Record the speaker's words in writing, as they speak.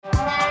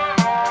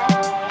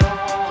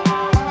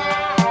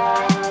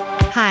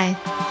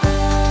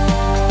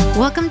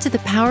to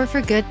the Power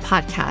for Good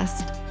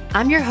podcast.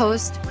 I'm your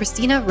host,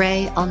 Christina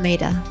Ray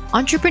Almeida,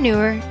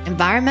 entrepreneur,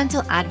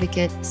 environmental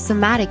advocate,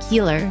 somatic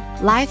healer,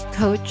 life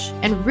coach,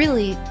 and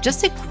really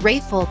just a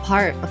grateful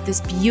part of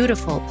this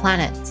beautiful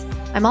planet.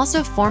 I'm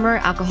also a former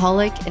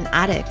alcoholic and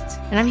addict,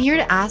 and I'm here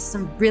to ask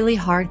some really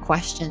hard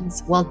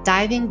questions while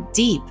diving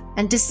deep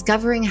and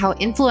discovering how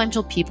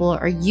influential people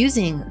are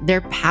using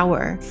their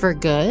power for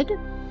good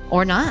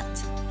or not.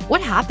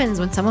 What happens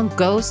when someone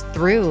goes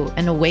through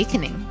an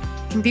awakening?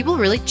 Can people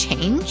really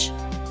change?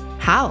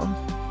 How?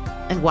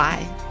 And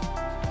why?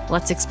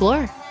 Let's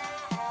explore.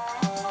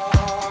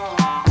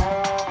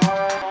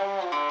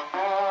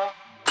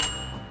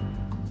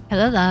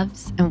 Hello,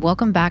 loves, and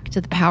welcome back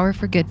to the Power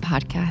for Good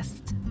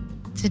podcast.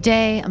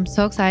 Today, I'm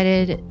so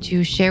excited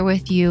to share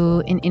with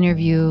you an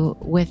interview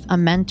with a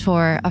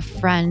mentor, a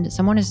friend,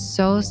 someone who's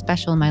so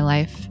special in my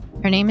life.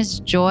 Her name is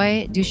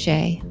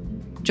Dushey.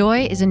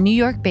 Joy is a New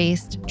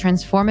York-based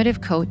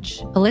transformative coach,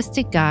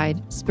 holistic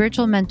guide,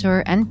 spiritual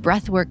mentor, and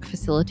breathwork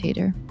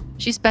facilitator.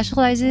 She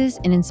specializes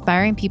in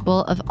inspiring people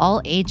of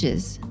all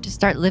ages to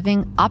start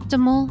living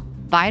optimal,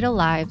 vital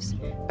lives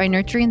by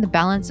nurturing the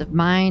balance of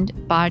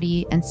mind,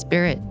 body, and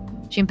spirit.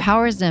 She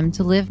empowers them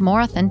to live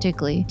more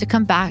authentically, to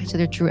come back to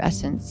their true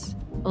essence.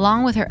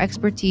 Along with her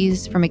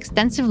expertise from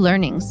extensive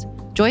learnings,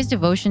 Joy's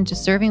devotion to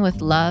serving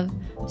with love,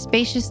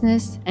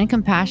 spaciousness, and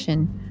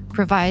compassion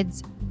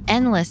provides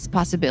endless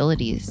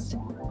possibilities.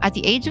 At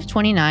the age of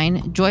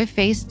 29, Joy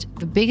faced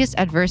the biggest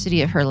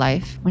adversity of her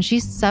life when she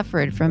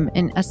suffered from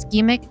an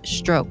ischemic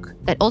stroke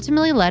that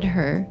ultimately led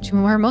her to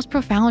her most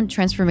profound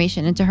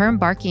transformation into her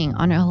embarking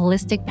on a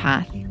holistic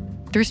path.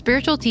 Through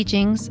spiritual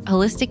teachings,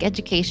 holistic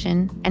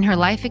education, and her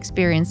life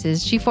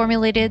experiences, she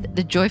formulated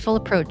the Joyful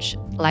Approach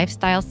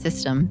lifestyle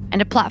system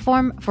and a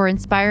platform for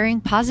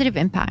inspiring positive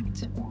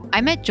impact.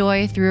 I met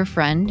Joy through a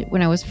friend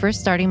when I was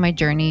first starting my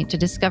journey to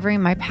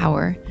discovering my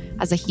power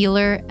as a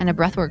healer and a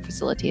breathwork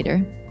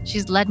facilitator.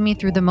 She's led me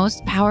through the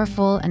most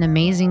powerful and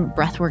amazing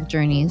breathwork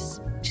journeys.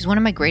 She's one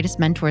of my greatest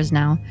mentors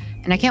now,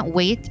 and I can't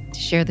wait to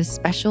share this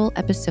special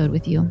episode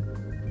with you.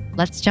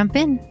 Let's jump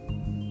in.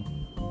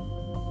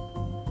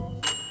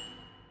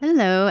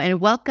 Hello, and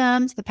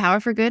welcome to the Power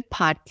for Good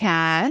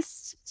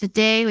podcast.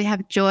 Today we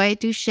have Joy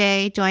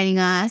Dushey joining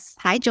us.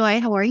 Hi, Joy.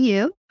 How are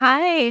you?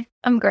 Hi,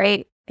 I'm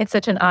great. It's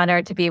such an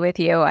honor to be with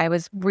you. I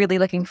was really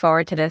looking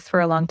forward to this for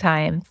a long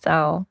time,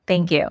 so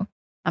thank you.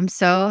 I'm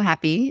so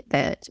happy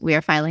that we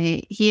are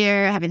finally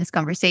here having this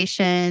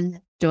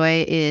conversation.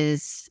 Joy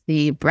is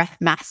the breath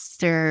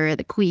master,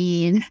 the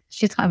queen.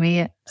 She taught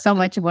me so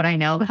much of what I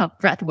know about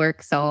breath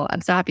work. So I'm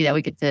so happy that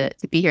we get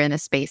to be here in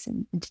this space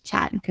and to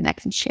chat and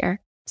connect and share.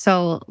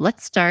 So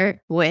let's start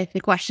with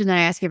the question that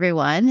I ask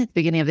everyone at the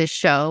beginning of this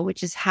show,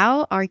 which is,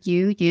 how are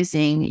you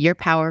using your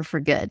power for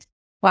good?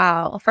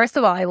 Wow. First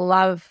of all, I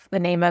love the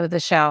name of the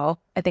show.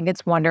 I think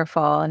it's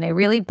wonderful. And I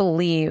really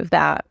believe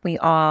that we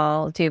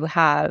all do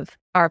have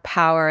our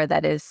power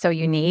that is so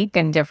unique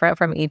and different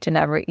from each and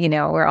every,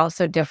 we're all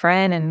so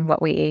different in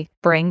what we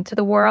bring to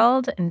the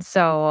world. And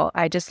so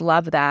I just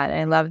love that. And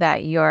I love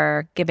that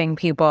you're giving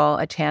people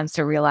a chance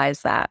to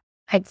realize that.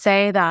 I'd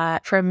say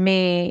that for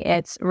me,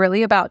 it's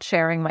really about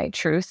sharing my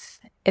truth.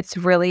 It's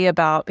really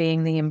about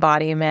being the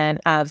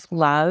embodiment of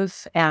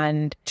love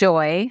and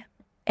joy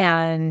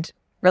and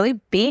really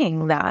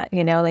being that,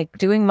 like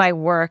doing my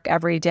work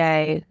every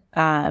day,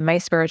 my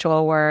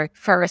spiritual work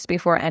first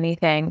before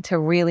anything, to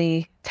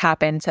really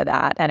tap into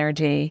that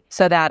energy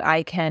so that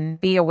I can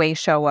be a way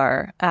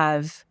shower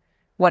of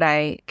what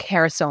I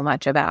care so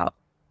much about.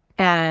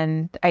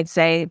 And I'd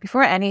say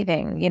before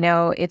anything,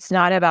 it's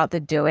not about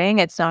the doing.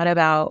 It's not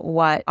about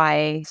what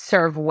I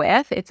serve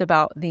with. It's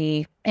about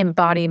the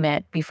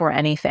embodiment before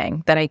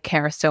anything that I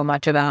care so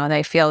much about. And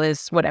I feel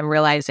is what I'm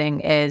realizing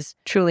is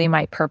truly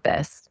my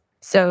purpose.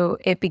 So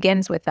it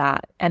begins with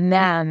that. And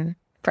then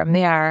from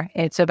there,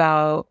 it's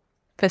about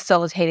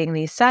facilitating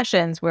these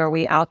sessions where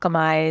we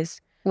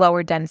alchemize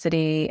lower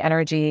density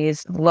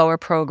energies, lower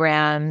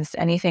programs,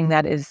 anything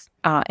that is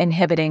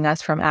inhibiting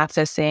us from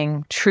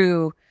accessing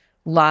true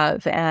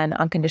love and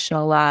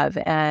unconditional love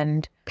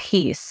and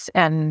peace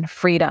and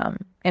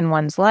freedom in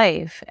one's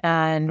life,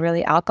 and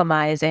really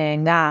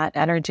alchemizing that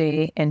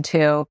energy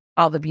into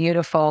all the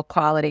beautiful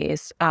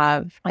qualities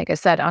of, like I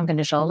said,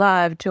 unconditional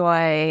love,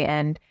 joy,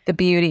 and the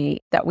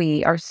beauty that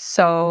we are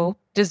so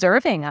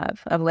deserving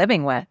of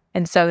living with.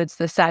 And so it's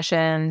the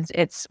sessions,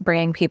 it's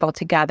bringing people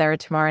together.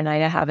 Tomorrow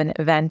night I have an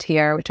event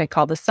here, which I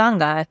call the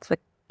Sangha. It's the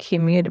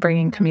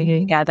bringing community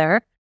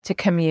together to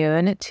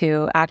commune,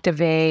 to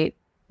activate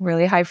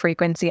really high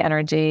frequency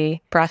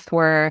energy, breath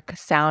work,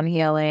 sound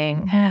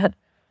healing.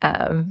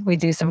 We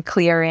do some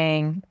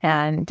clearing,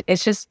 and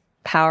it's just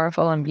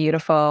powerful and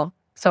beautiful.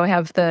 So I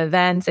have the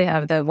events, I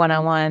have the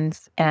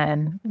one-on-ones,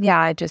 and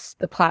just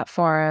the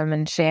platform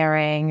and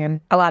sharing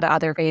and a lot of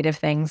other creative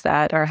things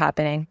that are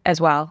happening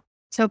as well.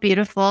 So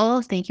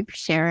beautiful. Thank you for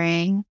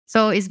sharing.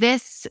 So is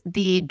this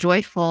the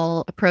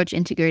Joyful Approach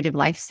Integrative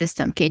Life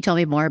System? Can you tell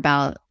me more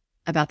about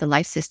the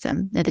life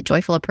system, the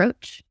Joyful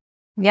Approach?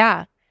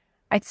 Yeah.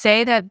 I'd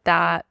say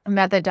that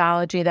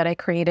methodology that I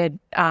created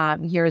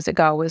years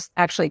ago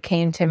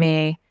came to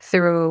me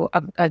through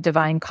a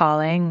divine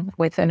calling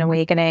with an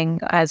awakening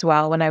as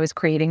well when I was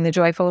creating the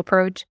joyful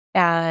approach.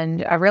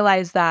 And I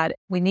realized that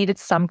we needed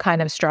some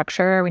kind of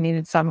structure. We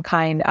needed some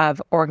kind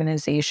of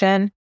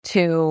organization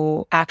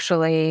to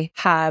actually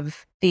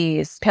have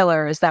these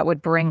pillars that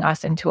would bring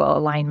us into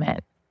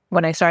alignment.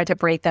 When I started to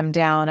break them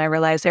down, I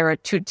realized there are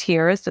two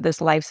tiers to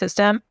this life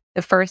system.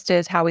 The first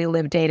is how we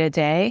live day to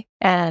day.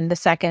 And the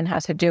second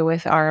has to do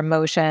with our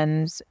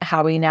emotions,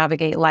 how we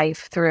navigate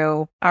life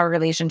through our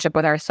relationship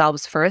with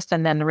ourselves first,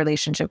 and then the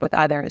relationship with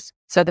others.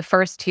 So the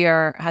first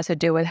tier has to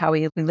do with how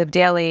we live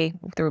daily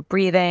through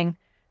breathing,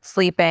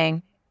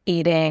 sleeping,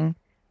 eating,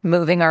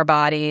 moving our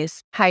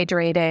bodies,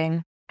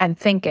 hydrating, and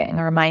thinking,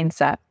 our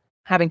mindset,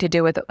 having to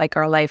do with like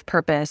our life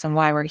purpose and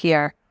why we're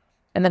here.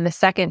 And then the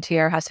second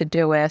tier has to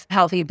do with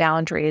healthy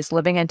boundaries,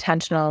 living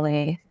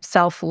intentionally,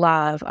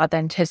 self-love,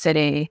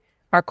 authenticity,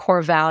 our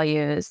core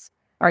values,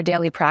 our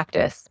daily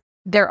practice.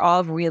 They're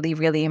all really,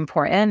 really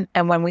important.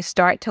 And when we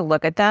start to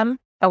look at them,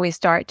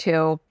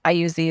 I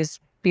use these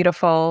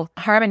beautiful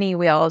harmony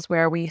wheels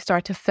where we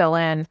start to fill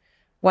in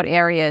what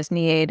areas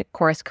need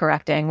course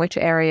correcting, which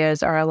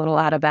areas are a little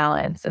out of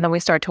balance. And then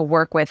we start to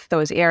work with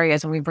those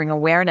areas and we bring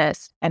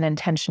awareness and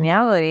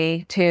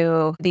intentionality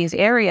to these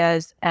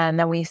areas. And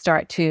then we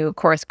start to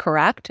course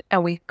correct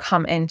and we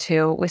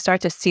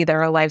start to see that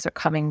our lives are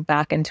coming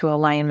back into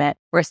alignment.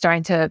 We're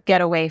starting to get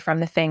away from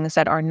the things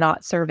that are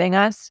not serving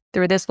us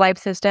through this life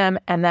system.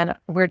 And then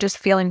we're just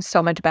feeling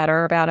so much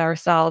better about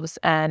ourselves.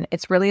 And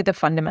it's really the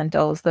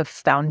fundamentals, the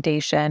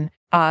foundation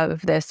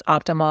of this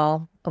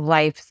optimal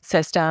life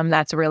system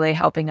that's really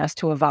helping us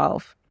to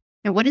evolve.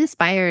 And what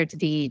inspired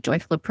the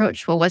joyful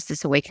approach? What was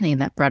this awakening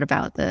that brought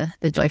about the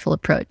joyful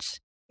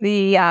approach?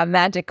 The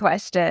magic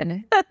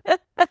question.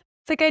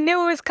 It's like I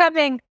knew it was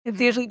coming.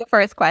 It's usually the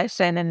first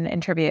question in an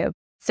interview.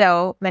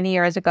 So many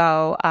years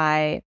ago,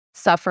 I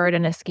suffered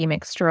an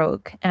ischemic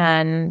stroke.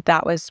 And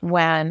that was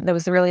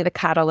really the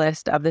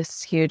catalyst of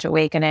this huge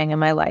awakening in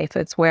my life.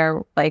 It's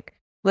where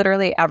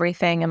literally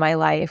everything in my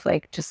life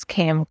just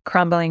came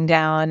crumbling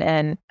down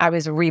and I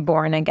was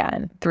reborn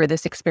again through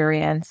this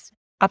experience.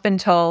 Up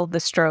until the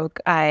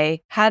stroke, I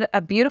had a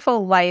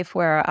beautiful life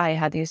where I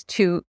had these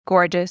two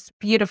gorgeous,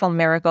 beautiful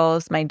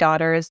miracles, my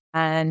daughters,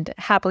 and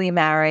happily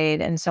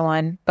married and so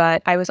on.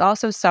 But I was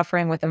also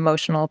suffering with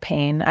emotional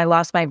pain. I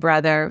lost my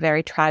brother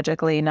very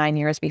tragically 9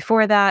 years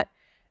before that.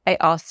 I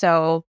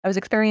was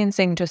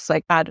experiencing just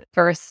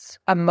adverse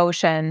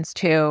emotions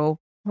to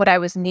what I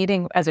was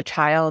needing as a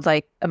child,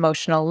 like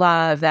emotional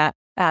love, that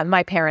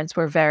my parents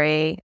were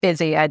very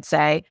busy, I'd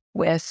say,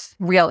 with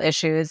real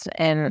issues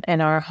in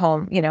our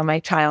home, my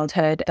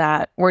childhood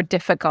that were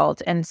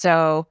difficult. And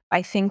so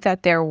I think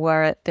that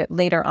that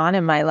later on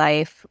in my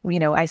life,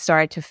 I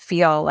started to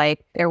feel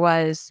like there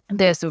was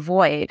this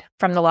void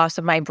from the loss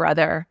of my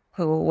brother,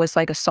 who was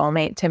like a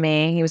soulmate to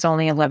me. He was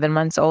only 11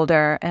 months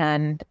older.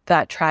 And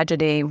that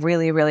tragedy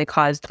really, really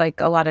caused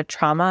a lot of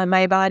trauma in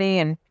my body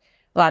and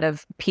a lot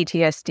of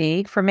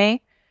PTSD for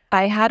me.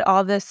 I had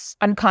all this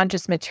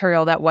unconscious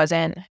material that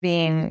wasn't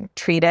being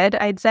treated,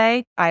 I'd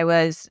say. I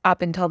was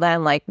up until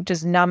then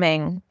just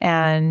numbing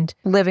and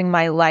living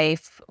my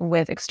life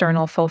with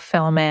external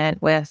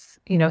fulfillment, with,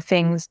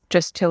 things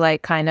just to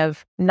kind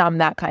of numb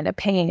that kind of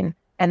pain.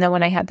 And then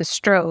when I had the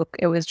stroke,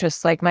 it was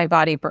just my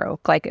body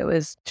broke. It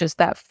was just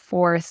that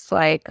forced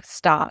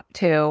stop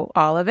to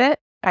all of it.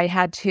 I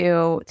had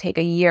to take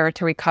a year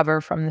to recover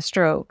from the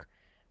stroke.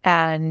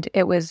 And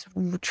it was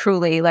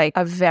truly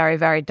a very,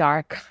 very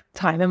dark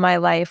time in my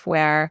life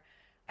where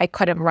I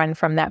couldn't run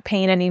from that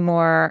pain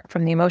anymore,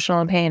 from the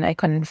emotional pain. I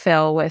couldn't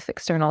fill with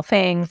external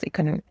things. I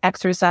couldn't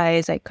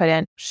exercise. I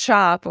couldn't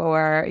shop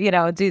or,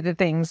 do the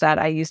things that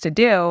I used to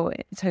do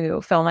to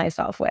fill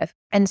myself with.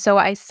 And so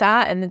I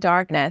sat in the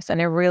darkness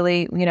and it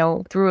really,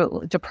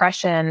 through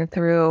depression,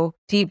 through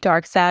deep,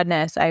 dark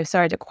sadness, I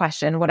started to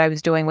question what I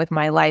was doing with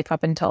my life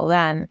up until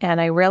then.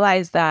 And I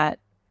realized that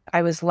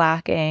I was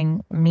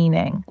lacking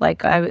meaning.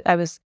 I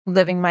was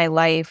living my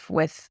life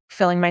with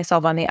filling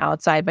myself on the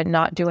outside, but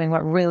not doing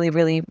what really,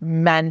 really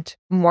meant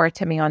more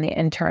to me on the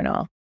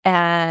internal.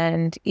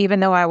 And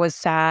even though I was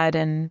sad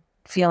and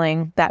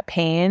feeling that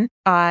pain,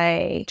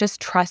 I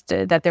just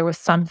trusted that there was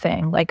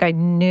something. I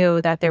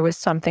knew that there was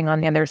something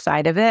on the other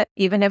side of it,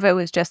 even if it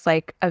was just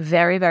a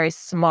very, very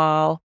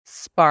small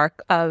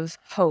spark of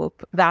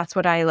hope. That's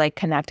what I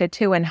connected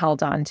to and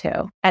held on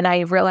to. And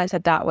I realized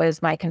that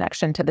was my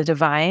connection to the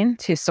divine,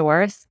 to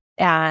source.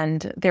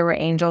 And there were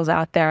angels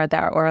out there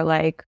that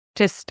were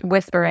just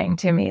whispering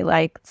to me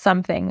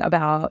something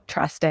about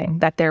trusting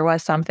that there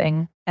was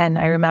something. And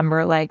I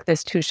remember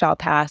this too shall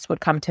pass would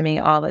come to me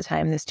all the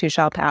time, this too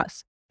shall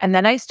pass. And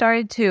then I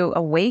started to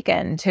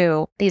awaken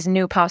to these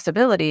new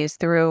possibilities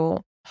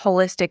through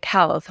holistic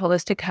health.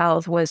 Holistic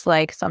health was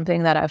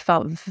something that I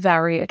felt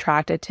very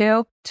attracted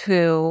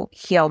to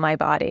heal my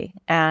body.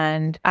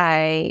 And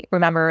I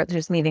remember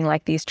just meeting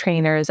these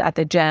trainers at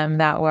the gym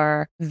that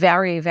were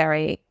very,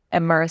 very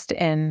immersed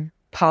in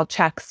Paul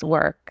Chek's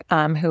work,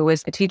 who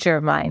was a teacher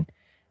of mine.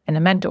 and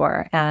a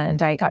mentor,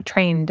 and I got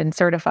trained and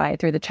certified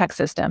through the check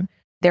system.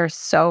 They're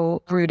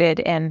so rooted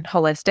in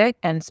holistic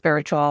and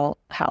spiritual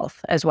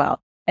health as well.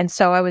 And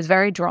so I was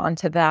very drawn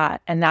to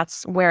that. And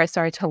that's where I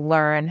started to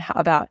learn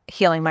about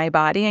healing my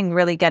body and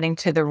really getting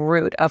to the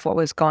root of what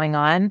was going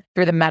on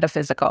through the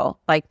metaphysical.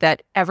 Like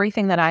that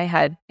everything that I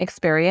had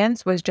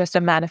experienced was just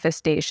a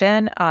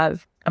manifestation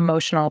of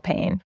emotional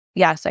pain.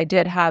 Yes, I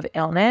did have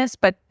illness,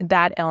 but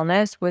that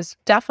illness was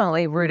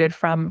definitely rooted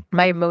from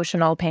my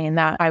emotional pain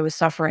that I was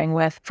suffering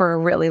with for a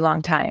really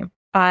long time.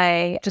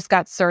 I just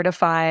got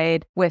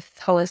certified with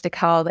holistic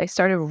health. I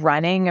started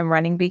running, and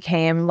running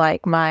became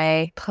like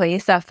my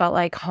place that felt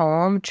like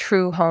home,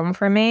 true home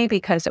for me,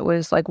 because it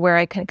was like where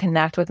I could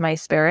connect with my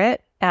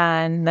spirit.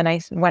 And then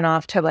I went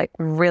off to like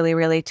really,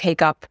 really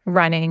take up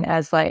running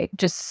as like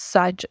just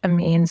such a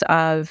means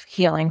of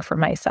healing for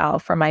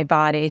myself, for my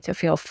body, to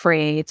feel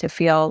free, to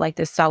feel like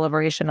this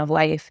celebration of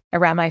life. I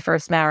ran my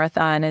first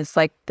marathon is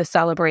like the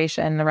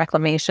celebration, the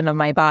reclamation of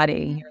my body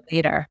a year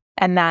later.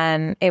 And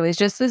then it was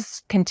just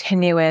this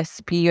continuous,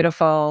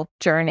 beautiful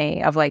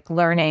journey of like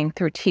learning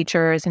through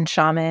teachers and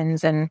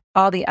shamans and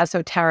all the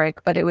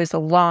esoteric, but it was a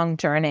long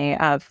journey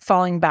of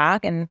falling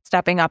back and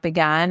stepping up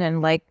again.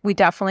 And like, we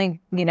definitely,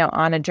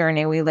 on a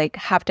journey, we like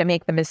have to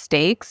make the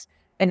mistakes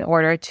in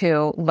order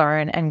to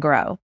learn and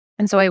grow.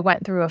 And so I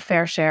went through a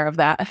fair share of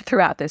that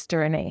throughout this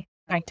journey,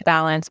 trying to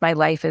balance my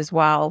life as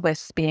well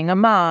with being a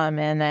mom.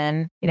 And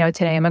then,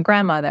 today I'm a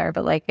grandmother,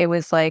 but like, it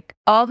was like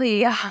all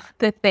the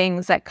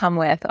things that come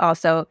with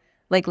also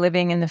like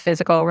living in the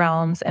physical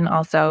realms and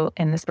also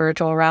in the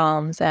spiritual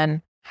realms,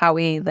 and how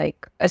we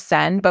like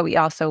ascend, but we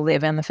also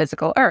live in the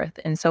physical earth.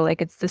 And so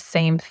like, it's the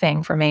same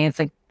thing for me. It's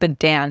like the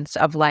dance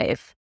of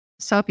life.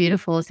 So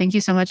beautiful. Thank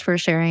you so much for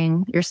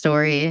sharing your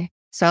story.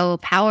 So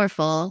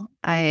powerful.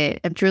 I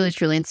am truly,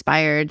 truly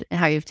inspired in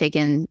how you've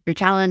taken your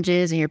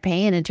challenges and your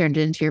pain and turned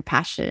it into your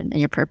passion and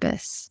your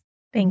purpose.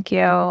 Thank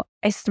you.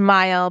 I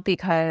smile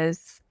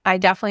because I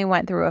definitely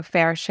went through a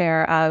fair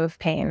share of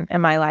pain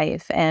in my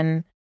life.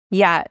 And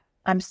yet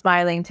I'm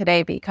smiling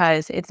today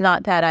because it's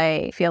not that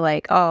I feel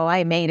like, oh,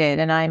 I made it.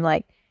 And I'm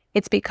like,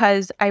 it's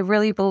because I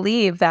really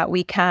believe that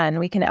we can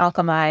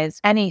alchemize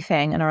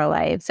anything in our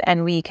lives,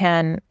 and we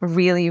can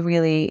really,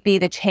 really be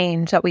the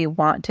change that we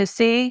want to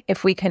see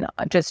if we can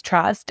just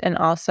trust and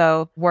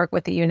also work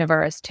with the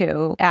universe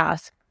to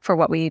ask for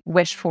what we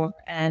wish for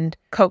and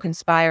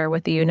co-conspire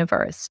with the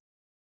universe.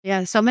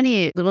 Yeah, so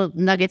many little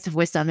nuggets of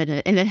wisdom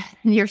in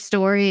your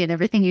story and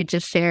everything you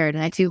just shared.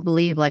 And I do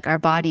believe like our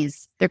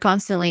bodies, they're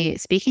constantly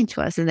speaking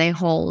to us, and they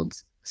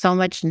hold so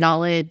much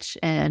knowledge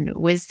and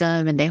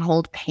wisdom, and they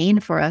hold pain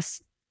for us,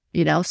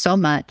 so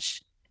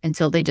much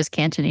until they just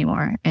can't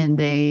anymore. And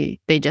they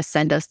just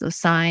send us those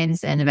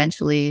signs, and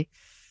eventually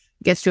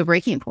gets to a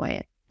breaking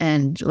point.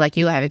 And like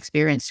you, I've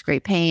experienced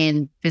great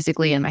pain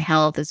physically in my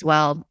health as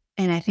well.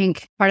 And I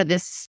think part of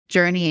this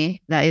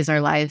journey that is our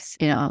lives,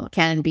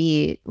 can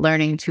be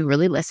learning to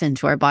really listen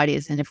to our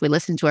bodies. And if we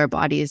listen to our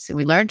bodies and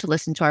we learn to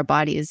listen to our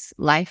bodies,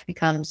 life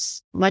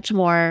becomes much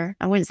more,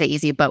 I wouldn't say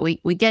easy, but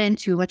we get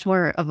into much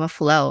more of a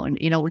flow. And,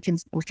 we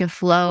can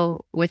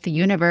flow with the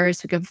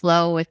universe, we can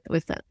flow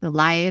with the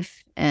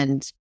life.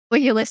 And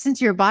when you listen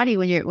to your body,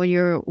 when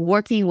you're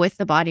working with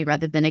the body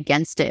rather than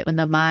against it, when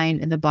the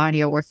mind and the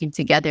body are working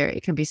together,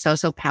 it can be so,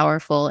 so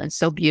powerful and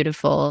so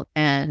beautiful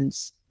and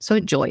so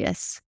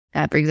joyous.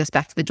 That brings us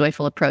back to the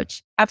joyful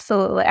approach.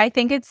 Absolutely. I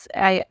think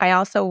I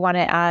also want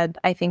to add,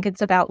 I think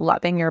it's about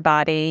loving your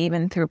body,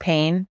 even through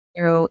pain,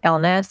 through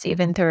illness,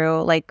 even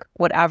through like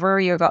whatever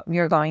you're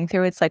going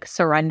through. It's like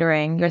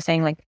surrendering. You're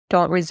saying like,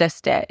 don't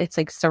resist it. It's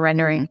like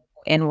surrendering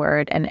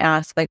inward and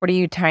ask like, what are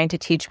you trying to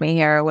teach me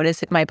here? What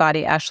is it my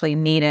body actually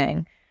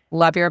needing?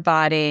 Love your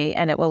body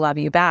and it will love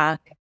you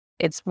back.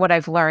 It's what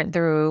I've learned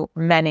through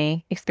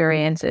many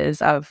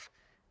experiences of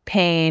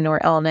pain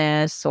or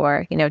illness,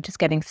 or, just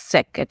getting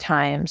sick at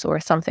times or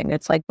something.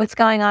 It's like, what's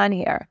going on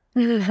here?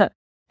 I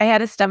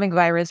had a stomach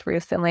virus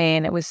recently,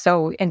 and it was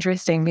so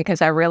interesting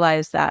because I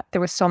realized that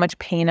there was so much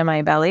pain in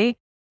my belly.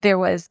 There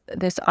was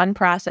this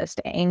unprocessed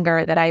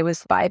anger that I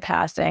was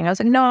bypassing. I was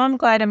like, no, I'm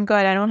glad I'm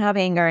good. I don't have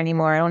anger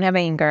anymore. I don't have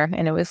anger.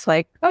 And it was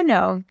like, oh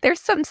no, there's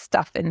some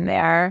stuff in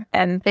there.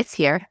 And it's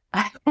here.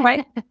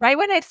 right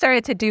when I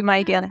started to do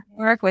my healing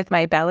work with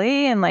my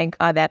belly and like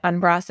that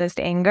unprocessed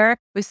anger, it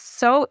was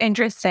so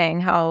interesting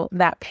how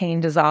that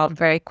pain dissolved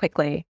very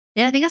quickly.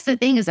 Yeah, I think that's the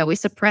thing, is that we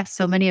suppress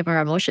so many of our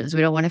emotions.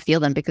 We don't want to feel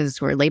them because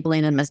we're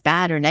labeling them as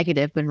bad or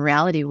negative. But in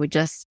reality, we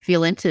just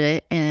feel into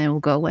it and it will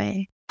go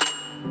away.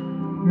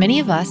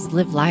 Many of us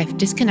live life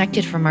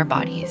disconnected from our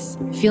bodies,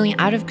 feeling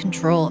out of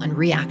control and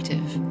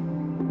reactive.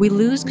 We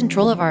lose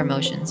control of our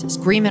emotions,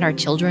 scream at our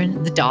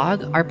children, the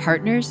dog, our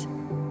partners.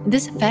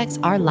 This affects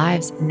our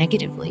lives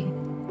negatively.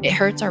 It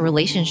hurts our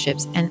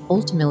relationships, and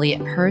ultimately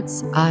it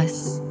hurts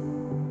us.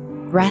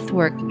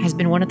 Breathwork has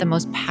been one of the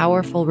most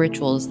powerful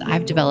rituals that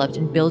I've developed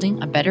in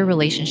building a better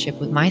relationship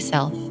with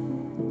myself,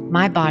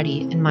 my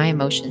body, and my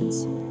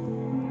emotions.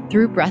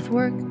 Through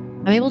breathwork,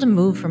 I'm able to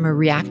move from a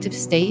reactive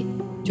state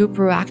to a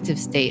proactive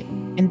state,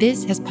 and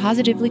this has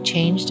positively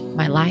changed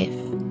my life.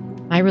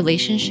 my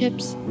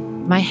relationships,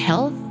 my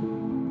health,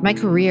 my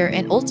career,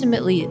 and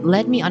ultimately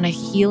led me on a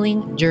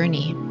healing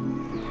journey.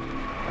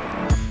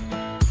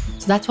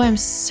 So that's why I'm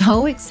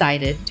so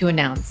excited to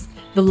announce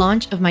the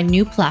launch of my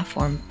new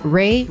platform,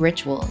 Ray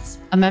Rituals,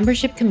 a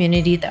membership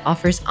community that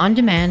offers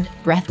on-demand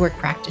breathwork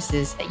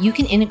practices that you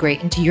can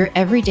integrate into your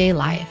everyday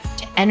life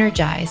to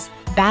energize,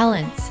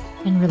 balance,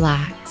 and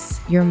relax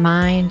your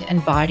mind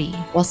and body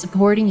while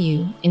supporting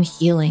you in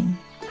healing.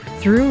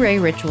 Through Ray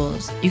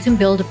Rituals, you can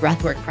build a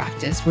breathwork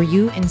practice where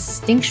you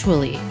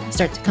instinctually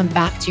start to come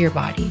back to your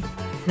body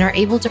and are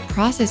able to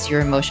process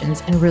your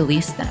emotions and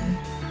release them.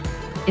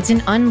 It's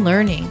an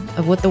unlearning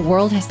of what the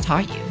world has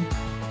taught you,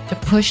 to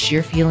push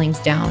your feelings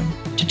down,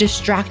 to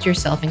distract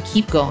yourself and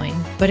keep going,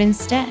 but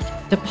instead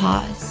to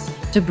pause,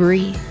 to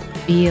breathe,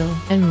 feel,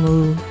 and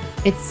move.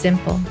 It's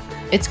simple,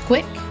 it's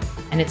quick,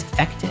 and it's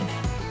effective.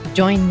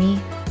 Join me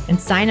and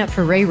sign up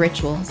for Ray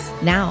Rituals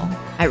now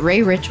at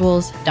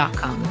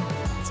rayrituals.com.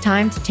 It's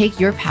time to take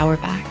your power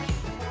back,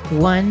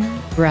 one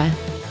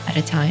breath at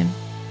a time.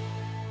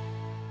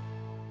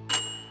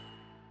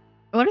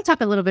 I want to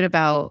talk a little bit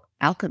about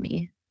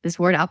alchemy. This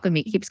word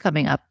alchemy keeps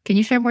coming up. Can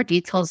you share more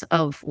details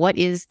of what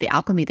is the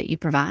alchemy that you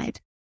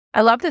provide?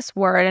 I love this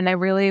word, and I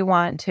really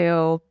want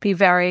to be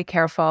very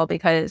careful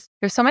because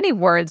there's so many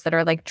words that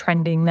are like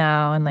trending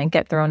now and like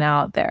get thrown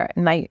out there.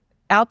 And like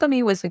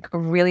alchemy was like a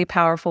really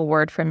powerful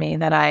word for me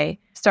that I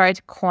started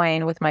to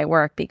coin with my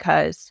work,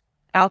 because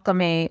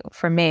alchemy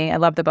for me, I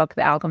love the book,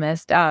 The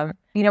Alchemist.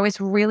 It's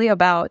really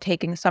about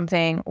taking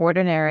something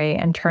ordinary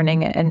and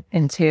turning it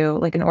into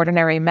like an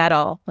ordinary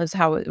metal, was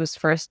how it was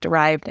first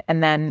derived,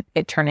 and then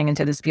it turning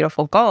into this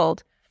beautiful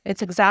gold.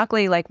 It's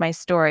exactly like my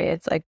story.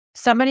 It's like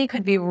somebody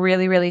could be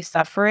really, really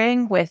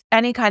suffering with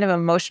any kind of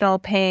emotional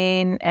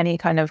pain, any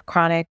kind of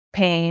chronic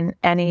pain,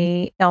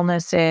 any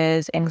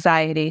illnesses,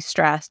 anxiety,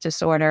 stress,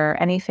 disorder,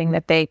 anything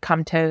that they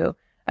come to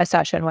a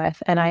session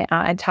with. And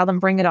I tell them,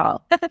 bring it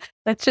all.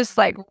 Let's just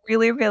like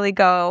really, really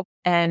go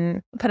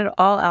and put it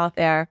all out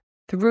there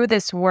through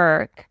this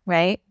work,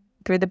 right?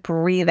 Through the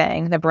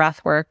breathing, the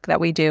breath work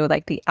that we do,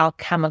 like the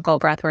alchemical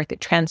breath work, the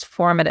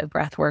transformative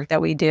breath work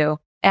that we do,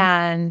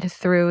 and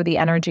through the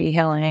energy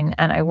healing.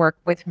 And I work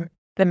with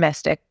the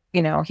mystic,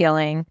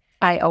 healing.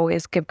 I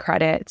always give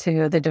credit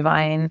to the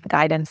divine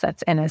guidance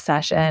that's in a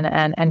session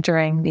and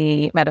entering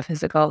the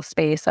metaphysical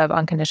space of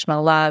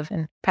unconditional love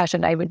and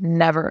passion. I would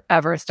never,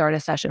 ever start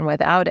a session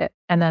without it.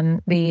 And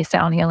then the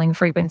sound healing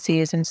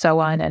frequencies and so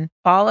on, and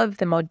all of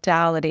the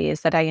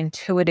modalities that I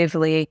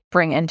intuitively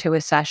bring into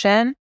a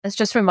session. It's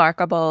just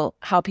remarkable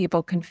how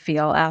people can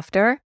feel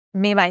after.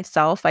 Me,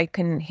 myself, I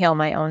can heal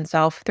my own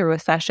self through a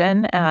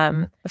session.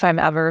 If I'm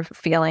ever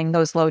feeling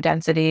those low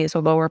densities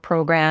or lower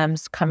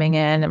programs coming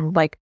in, and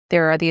like,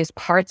 there are these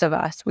parts of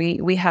us. We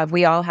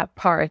all have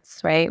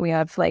parts, right? We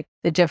have like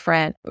the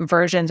different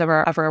versions of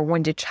our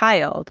wounded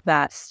child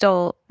that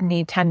still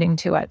need tending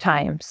to at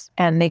times.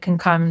 And they can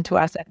come to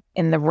us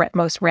in the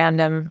most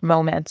random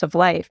moments of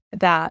life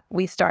that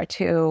we start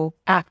to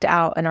act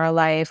out in our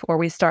life, or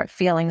we start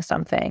feeling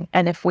something.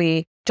 And if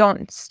we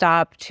don't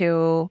stop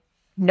to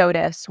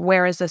notice,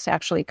 where is this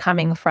actually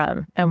coming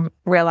from, and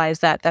realize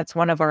that that's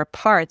one of our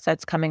parts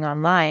that's coming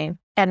online.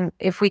 And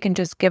if we can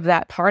just give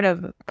that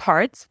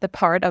the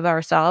part of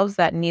ourselves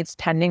that needs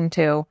tending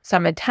to,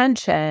 some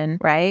attention,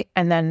 right?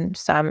 And then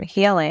some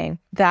healing,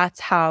 that's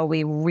how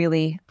we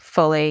really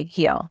fully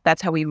heal.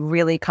 That's how we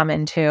really come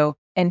into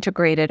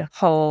integrated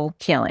whole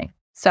healing.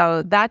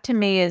 So that to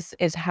me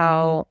is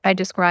how I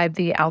describe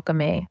the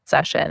alchemy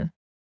session.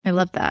 I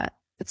love that.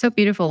 It's so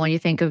beautiful when you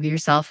think of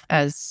yourself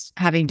as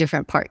having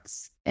different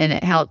parts, and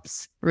it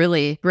helps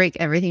really break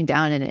everything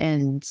down.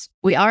 And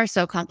we are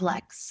so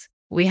complex.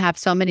 We have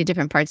so many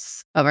different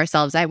parts of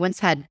ourselves. I once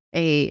had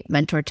a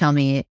mentor tell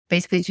me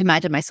basically to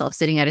imagine myself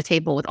sitting at a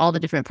table with all the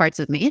different parts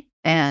of me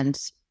and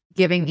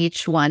giving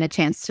each one a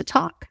chance to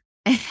talk.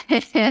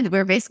 And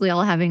we're basically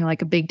all having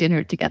like a big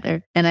dinner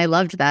together. And I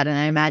loved that. And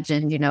I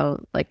imagined,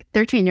 like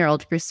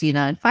 13-year-old Christina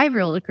and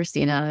 5-year-old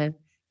Christina, and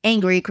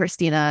angry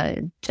Christina,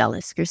 and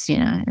jealous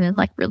Christina, and then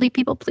like really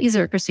people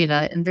pleaser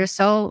Christina. And there's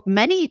so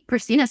many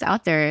Christinas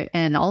out there,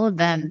 and all of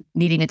them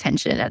needing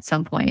attention at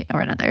some point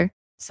or another.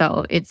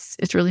 So it's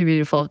really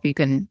beautiful if you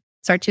can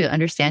start to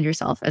understand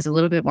yourself as a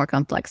little bit more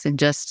complex than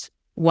just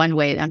one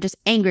way. I'm just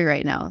angry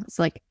right now. It's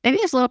like, maybe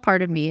it's a little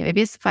part of me.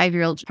 Maybe it's a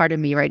 5-year-old part of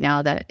me right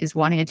now that is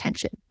wanting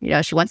attention.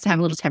 She wants to have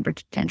a little temper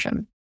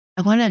tantrum.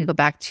 I want to go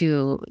back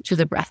to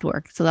the breath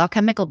work. So the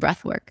alchemical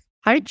breath work.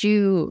 How did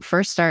you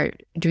first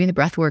start doing the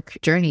breathwork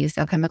journeys,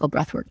 the alchemical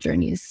breathwork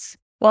journeys?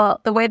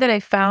 Well, the way that I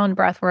found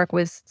breathwork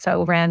was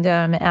so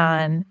random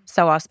and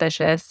so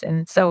auspicious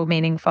and so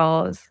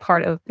meaningful. It was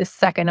part of this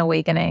second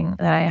awakening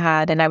that I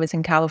had. And I was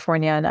in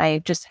California, and I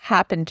just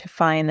happened to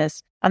find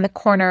this on the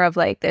corner of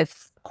like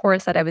this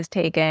course that I was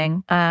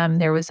taking.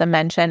 There was a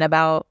mention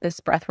about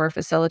this breathwork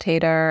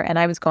facilitator, and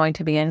I was going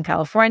to be in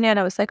California, and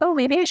I was like, oh,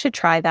 maybe I should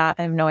try that.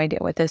 I have no idea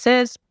what this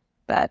is,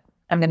 but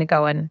I'm going to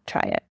go and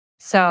try it.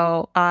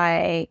 So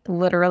I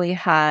literally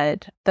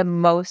had the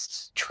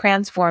most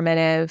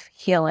transformative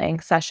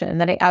healing session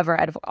that I ever,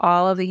 out of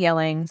all of the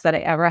healings that I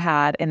ever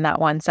had in that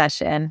one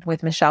session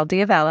with Michelle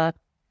Diavella.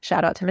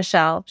 Shout out to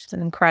Michelle. She's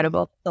an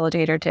incredible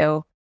facilitator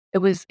too. It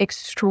was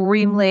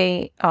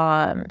extremely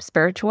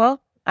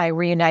spiritual. I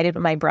reunited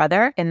with my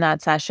brother in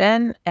that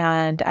session,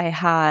 and I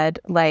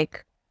had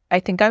I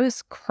think I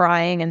was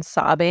crying and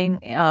sobbing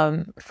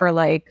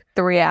for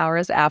 3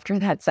 hours after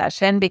that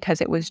session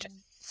because it was just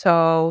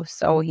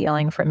so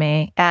healing for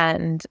me.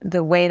 And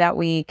the way that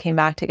we came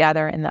back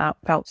together and that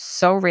felt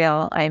so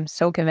real. I'm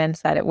so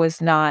convinced that it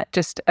was not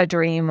just a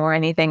dream or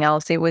anything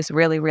else. It was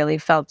really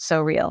felt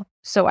so real.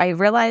 So I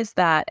realized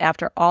that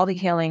after all the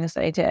healings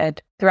that I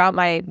did throughout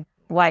my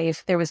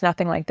life, there was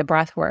nothing like the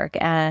breath work.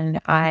 And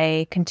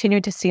I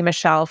continued to see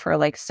Michelle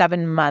for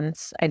 7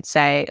 months, I'd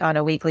say, on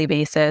a weekly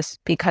basis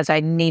because I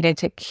needed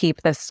to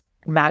keep this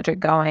magic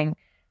going.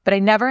 But I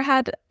never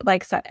had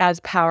as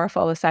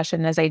powerful a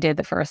session as I did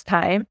the first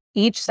time.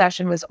 Each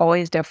session was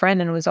always different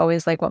and it was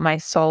always what my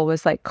soul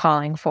was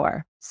calling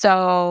for.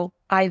 So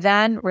I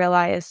then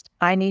realized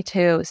I need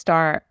to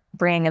start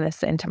bringing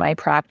this into my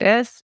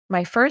practice.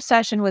 My first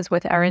session was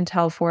with Erin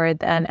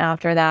Telford, and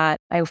after that,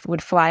 I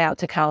would fly out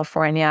to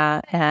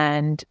California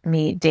and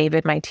meet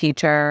David, my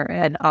teacher,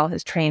 and all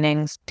his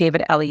trainings.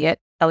 David Elliott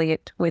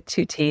with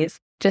 2 T's.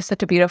 Just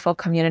such a beautiful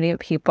community of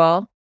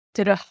people.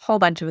 Did a whole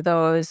bunch of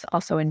those,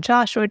 also in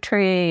Joshua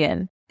Tree,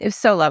 and it was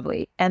so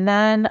lovely. And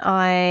then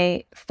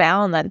I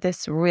found that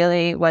this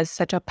really was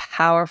such a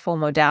powerful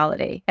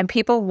modality, and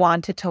people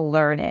wanted to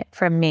learn it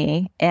from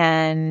me.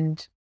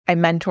 And I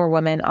mentor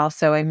women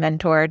also. I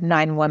mentored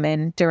 9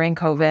 women during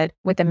COVID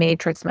with the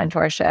Matrix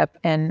mentorship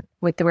and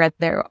where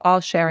they're all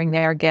sharing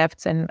their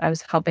gifts, and I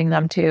was helping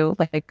them to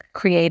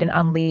create and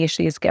unleash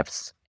these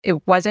gifts.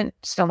 It wasn't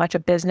so much a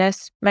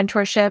business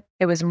mentorship.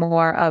 It was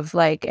more of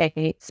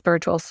a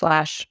spiritual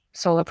 /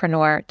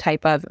 solopreneur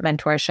type of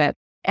mentorship.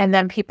 And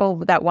then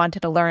people that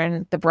wanted to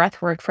learn the breath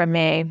work from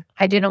me,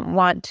 I didn't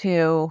want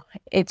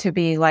it to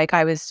be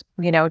I was,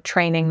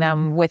 training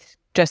them with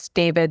just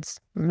David's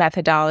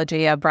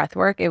methodology of breath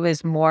work. It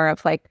was more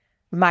of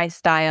my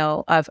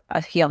style of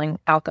a healing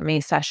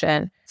alchemy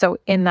session. So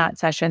in that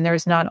session,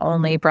 there's not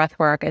only breath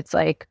work, it's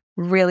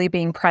really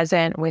being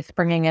present with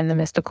bringing in the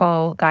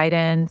mystical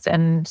guidance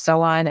and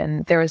so on.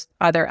 And there's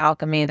other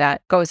alchemy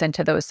that goes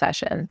into those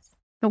sessions.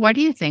 But why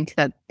do you think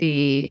that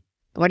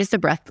why does the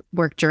breath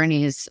work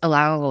journeys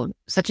allow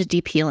such a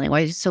deep healing?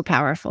 Why is it so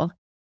powerful?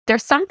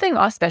 There's something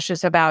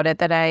auspicious about it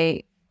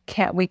that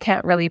we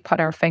can't really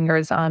put our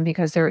fingers on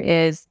because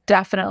there's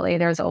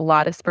a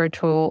lot of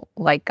spiritual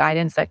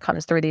guidance that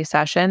comes through these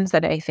sessions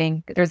that I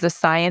think there's a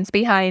science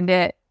behind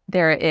it.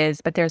 There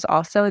is, but there's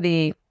also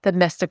the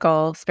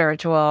mystical,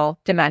 spiritual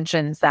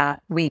dimensions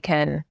that we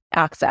can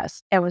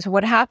access. And so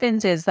what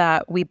happens is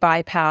that we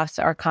bypass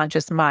our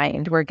conscious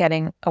mind. We're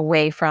getting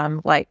away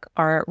from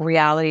our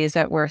realities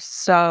that we're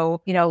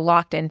so,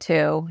 locked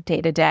into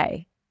day to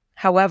day.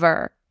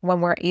 However,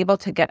 when we're able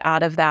to get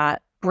out of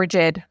that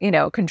rigid,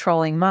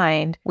 controlling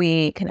mind,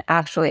 we can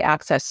actually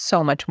access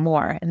so much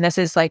more. And this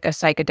is a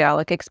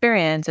psychedelic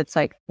experience. It's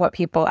what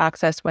people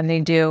access when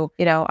they do,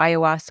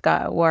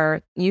 ayahuasca,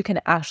 or you can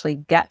actually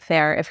get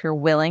there if you're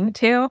willing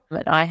to.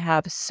 And I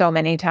have so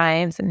many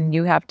times, and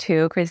you have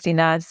too,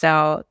 Christina.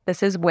 So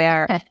this is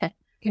where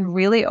can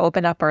really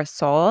open up our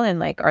soul,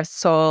 and our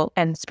soul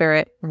and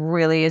spirit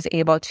really is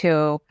able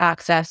to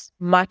access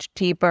much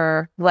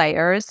deeper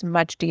layers,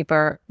 much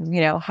deeper,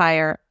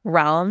 higher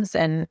realms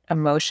and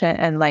emotion.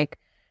 And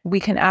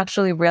we can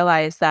actually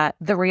realize that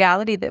the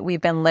reality that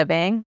we've been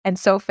living and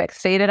so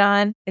fixated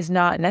on is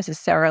not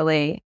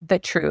necessarily the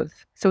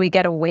truth. So we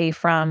get away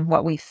from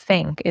what we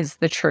think is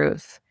the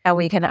truth, and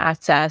we can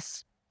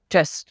access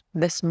just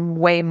this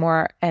way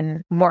more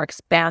and more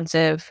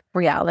expansive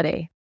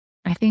reality.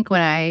 I think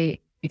when I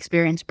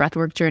experience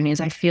breathwork journeys,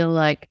 I feel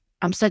like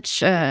I'm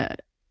such a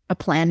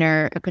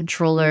planner, a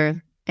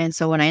controller. And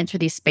so when I enter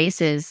these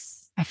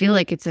spaces, I feel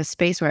like it's a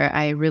space where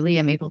I really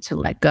am able to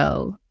let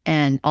go,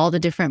 and all the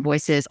different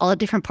voices, all the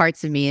different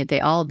parts of me, they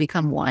all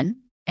become one.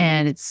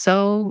 And it's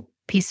so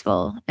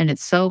peaceful and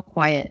it's so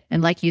quiet.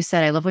 And like you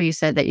said, I love what you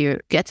said, that you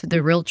get to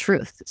the real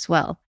truth as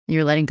well.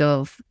 You're letting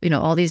go of,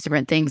 all these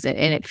different things. And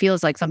it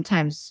feels like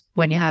sometimes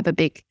when you have a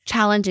big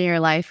challenge in your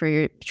life, or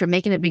you're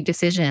making a big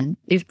decision,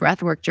 these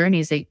breathwork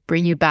journeys, they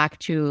bring you back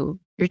to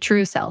your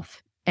true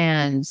self.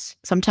 And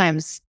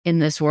sometimes in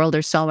this world,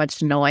 there's so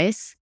much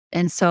noise.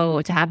 And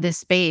so to have this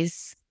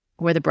space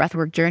where the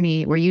breathwork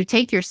journey, where you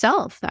take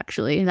yourself,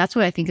 actually, and that's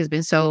what I think has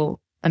been so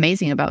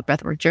amazing about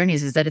breathwork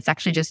journeys, is that it's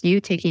actually just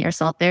you taking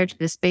yourself there to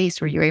this space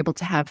where you're able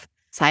to have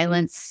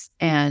silence,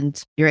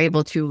 and you're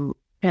able to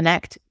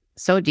connect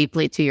so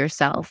deeply to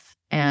yourself,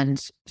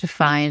 and to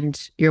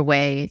find your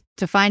way,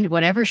 to find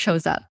whatever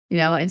shows up,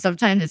 and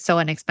sometimes it's so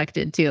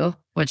unexpected too,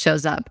 what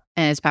shows up,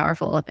 and it's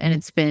powerful,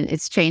 and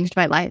it's changed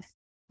my life.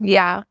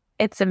 Yeah,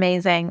 it's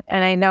amazing.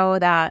 And I know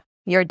that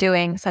You're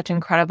doing such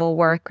incredible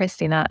work,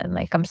 Christina. And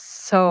like, I'm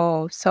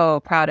so, so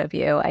proud of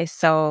you. I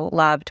so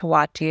love to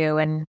watch you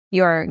and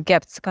your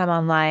gifts come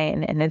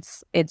online. And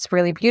it's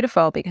really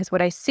beautiful because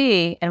what I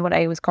see and what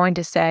I was going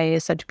to say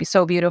is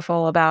so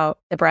beautiful about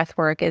the breath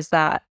work is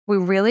that we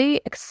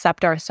really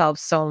accept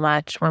ourselves so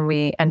much when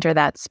we enter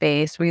that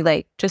space. We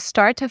like just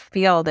start to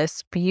feel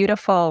this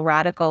beautiful,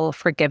 radical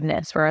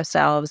forgiveness for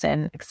ourselves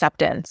and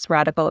acceptance,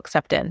 radical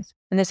acceptance.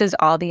 And this is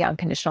all the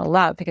unconditional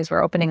love because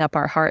we're opening up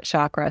our heart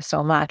chakra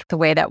so much. The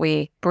way that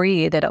we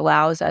breathe, it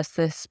allows us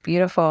this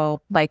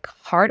beautiful, like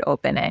heart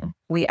opening.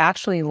 We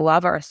actually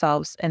love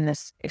ourselves in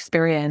this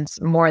experience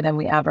more than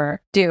we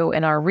ever do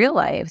in our real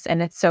lives.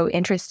 And it's so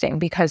interesting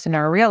because in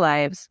our real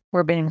lives,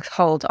 we're being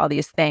told all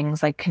these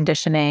things like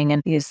conditioning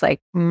and these like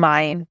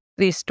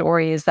these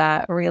stories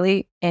that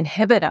really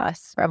inhibit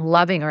us from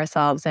loving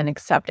ourselves and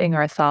accepting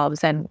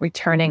ourselves and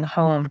returning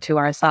home to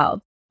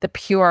ourselves, the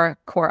pure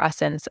core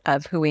essence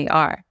of who we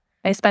are.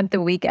 I spent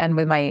the weekend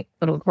with my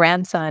little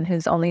grandson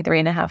who's only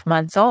 3.5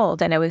 months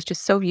old. And it was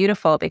just so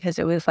beautiful because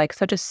it was like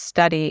such a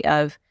study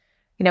of,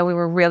 we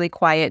were really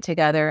quiet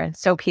together and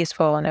so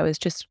peaceful. And I was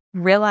just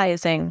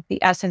realizing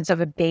the essence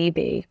of a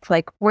baby.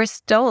 Like we're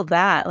still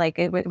that, like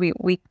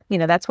we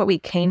that's what we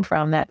came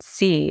from, that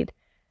seed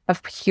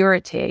of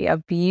purity,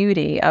 of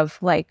beauty, of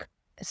like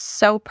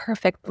so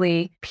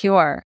perfectly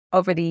pure.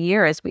 Over the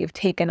years, we've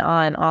taken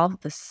on all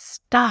the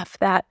stuff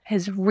that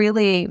has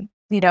really,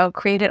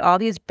 created all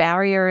these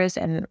barriers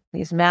and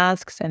these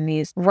masks and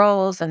these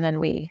roles. And then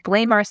we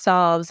blame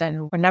ourselves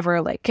and we're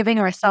never like giving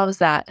ourselves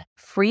that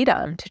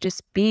freedom to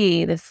just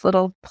be this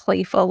little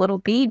playful little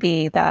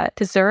baby that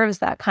deserves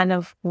that kind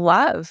of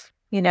love,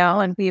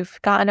 and we've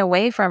gotten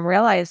away from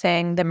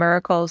realizing the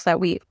miracles that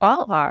we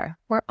all are.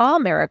 We're all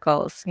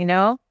miracles,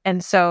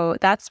 And so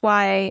that's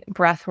why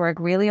breathwork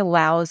really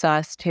allows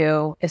us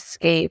to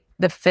escape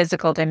the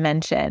physical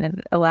dimension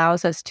and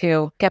allows us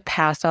to get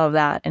past all of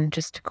that and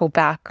just to go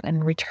back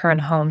and return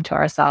home to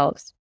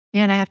ourselves.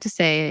 Yeah, and I have to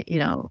say,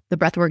 the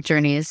breathwork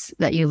journeys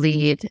that you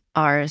lead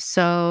are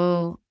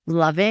so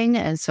loving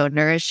and so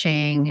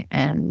nourishing.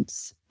 And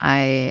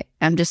I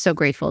am just so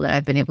grateful that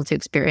I've been able to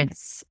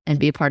experience and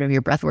be a part of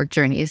your breathwork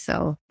journey.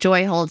 So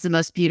Joy holds the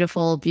most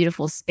beautiful,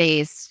 beautiful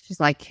space. She's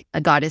like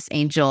a goddess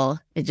angel.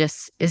 It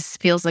just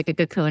feels like a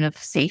cocoon of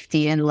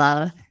safety and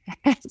love.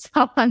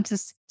 So I'm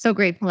just so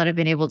grateful that I've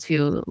been able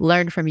to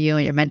learn from you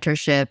and your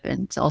mentorship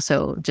and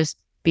also just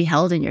be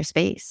held in your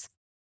space.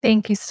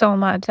 Thank you so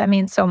much. That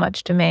means so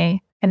much to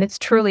me. And it's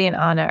truly an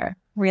honor,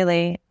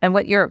 really. And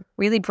what you're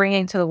really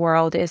bringing to the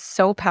world is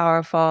so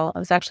powerful. I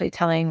was actually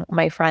telling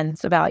my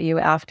friends about you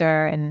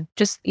after and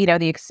just,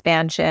 the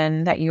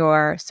expansion that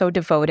you're so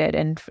devoted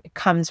and it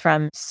comes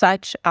from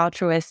such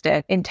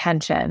altruistic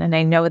intention. And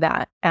I know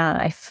that.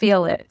 I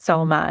feel it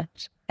so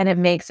much. And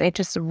it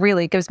just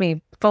really gives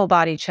me full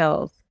body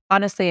chills.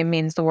 Honestly, it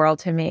means the world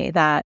to me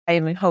that I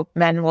even hope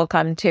men will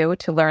come to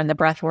learn the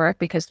breath work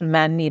because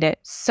men need it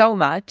so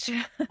much.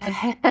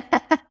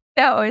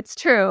 No, it's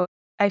true.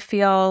 I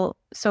feel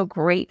so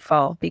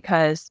grateful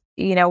because,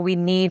 we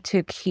need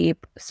to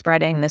keep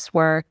spreading this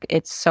work.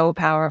 It's so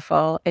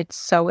powerful. It's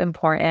so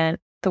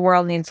important. The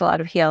world needs a lot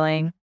of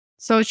healing.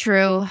 So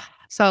true.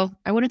 So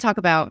I want to talk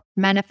about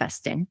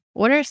manifesting.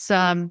 What are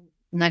some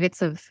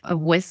nuggets of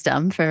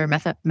wisdom for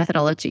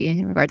methodology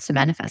in regards to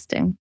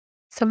manifesting?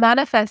 So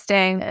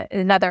manifesting,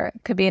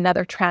 could be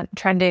another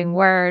trending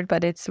word,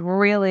 but it's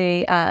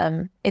really,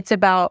 it's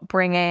about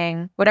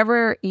bringing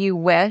whatever you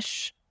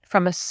wish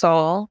from a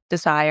soul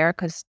desire.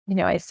 Because,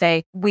 I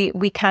say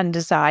we can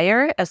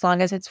desire as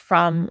long as it's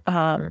from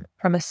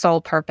a soul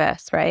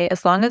purpose, right?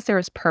 As long as there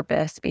is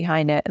purpose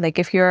behind it. Like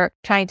if you're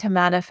trying to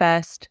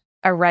manifest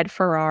a red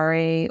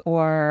Ferrari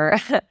or,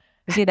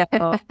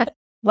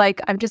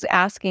 like, I'm just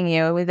asking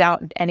you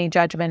without any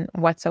judgment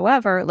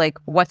whatsoever, like,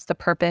 what's the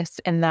purpose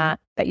in that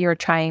you're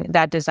trying,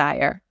 that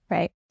desire,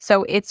 right?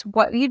 So it's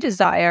what you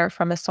desire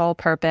from a soul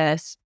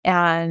purpose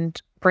and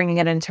bringing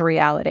it into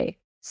reality.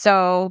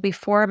 So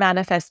before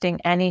manifesting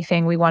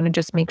anything, we want to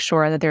just make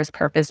sure that there's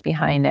purpose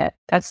behind it.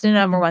 That's the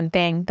number one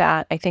thing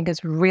that I think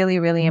is really,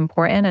 really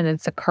important. And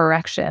it's a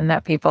correction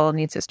that people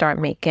need to start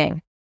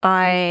making.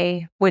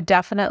 I would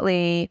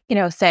definitely,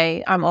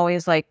 say I'm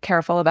always like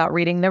careful about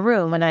reading the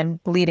room when I'm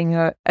leading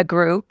a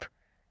group.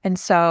 And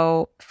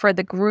so for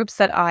the groups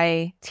that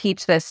I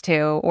teach this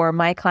to or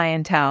my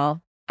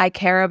clientele, I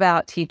care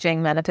about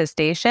teaching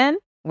manifestation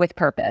with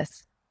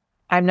purpose.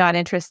 I'm not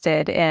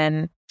interested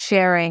in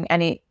sharing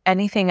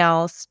anything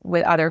else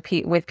with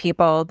with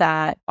people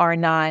that are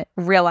not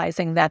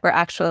realizing that we're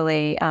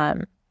actually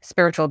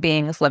spiritual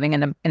beings living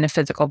in a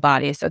physical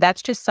body. So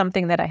that's just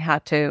something that I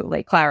had to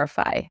like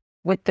clarify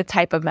with the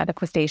type of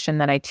manifestation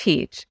that I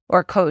teach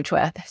or coach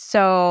with.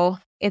 So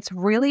it's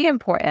really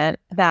important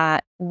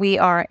that we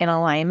are in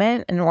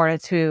alignment in order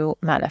to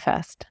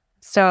manifest.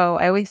 So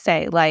I always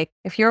say, like,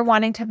 if you're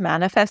wanting to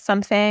manifest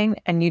something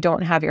and you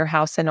don't have your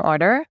house in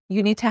order,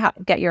 you need to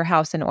get your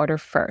house in order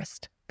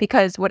first.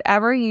 because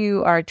whatever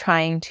you are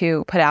trying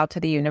to put out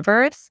to the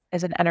universe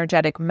is an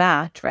energetic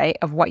match, right,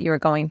 of what you're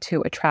going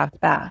to attract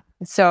back.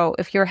 So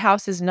if your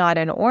house is not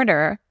in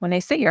order, when I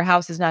say your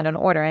house is not in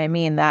order, I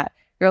mean that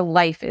your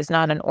life is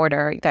not in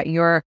order, that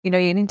you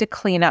need to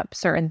clean up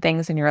certain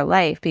things in your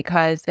life,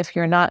 because if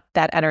you're not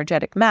that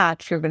energetic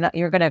match, you're going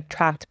to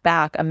attract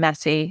back a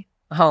messy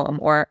home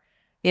or,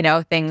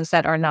 things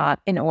that are not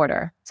in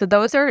order. So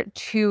those are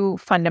two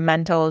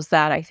fundamentals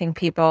that I think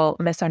people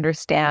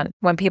misunderstand.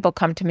 When people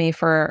come to me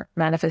for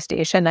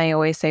manifestation, I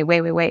always say,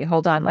 wait,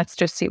 hold on. Let's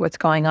just see what's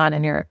going on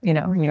in your,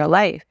 in your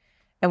life.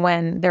 And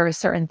when there are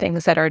certain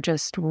things that are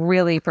just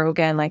really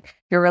broken, like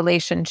your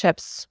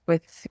relationships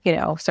with,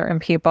 certain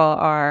people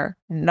are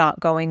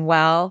not going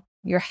well,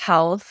 your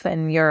health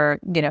and you're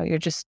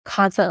just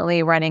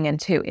constantly running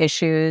into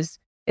issues.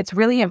 It's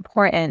really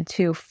important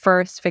to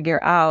first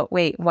figure out,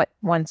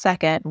 one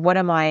second, what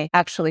am I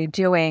actually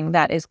doing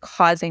that is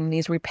causing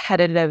these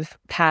repetitive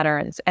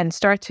patterns, and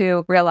start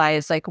to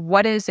realize,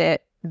 what is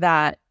it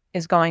that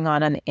is going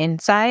on the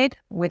inside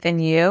within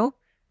you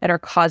that are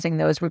causing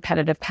those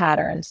repetitive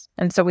patterns.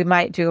 And so we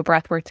might do a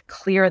breathwork to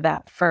clear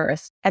that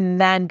first and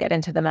then get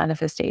into the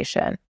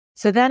manifestation.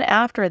 So then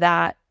after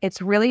that,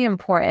 it's really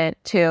important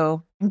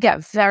to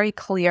get very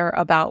clear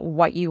about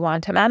what you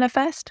want to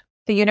manifest.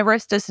 The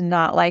universe does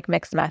not like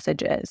mixed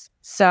messages.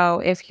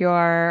 So if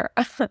you're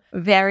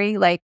very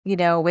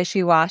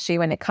wishy-washy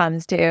when it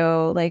comes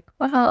to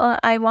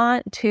I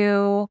want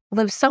to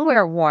live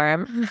somewhere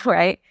warm,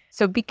 right?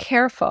 So be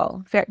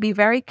careful. Be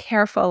very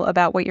careful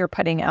about what you're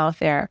putting out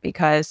there,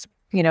 because,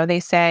 they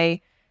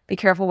say, be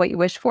careful what you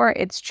wish for.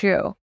 It's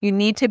true. You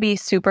need to be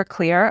super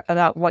clear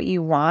about what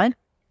you want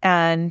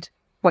and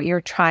what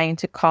you're trying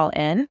to call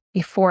in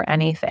before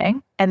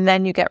anything. And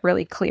then you get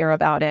really clear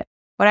about it.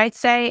 What I'd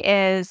say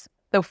is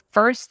the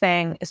first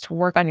thing is to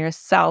work on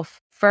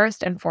yourself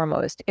first and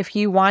foremost. If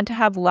you want to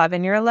have love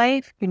in your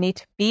life, you need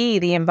to be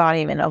the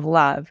embodiment of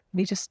love. You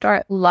need to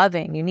start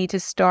loving. You need to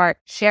start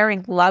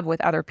sharing love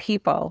with other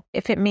people.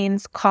 If it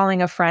means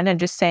calling a friend and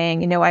just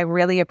saying, I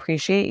really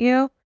appreciate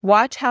you,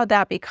 watch how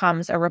that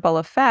becomes a ripple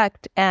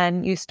effect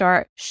and you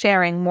start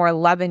sharing more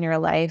love in your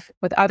life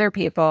with other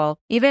people,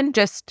 even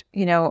just,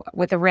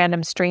 with a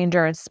random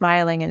stranger and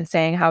smiling and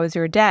saying, how was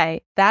your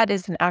day? That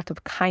is an act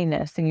of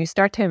kindness. And you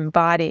start to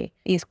embody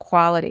these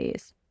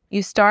qualities.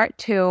 You start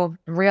to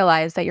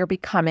realize that you're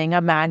becoming a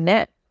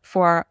magnet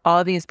for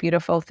all these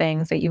beautiful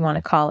things that you want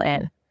to call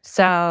in.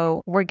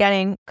 So we're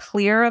getting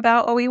clear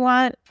about what we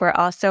want. We're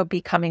also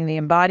becoming the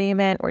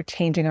embodiment. We're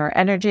changing our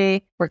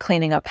energy. We're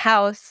cleaning up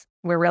house.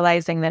 We're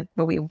realizing that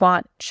what we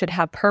want should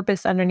have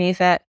purpose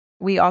underneath it.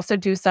 We also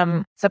do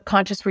some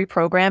subconscious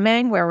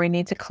reprogramming where we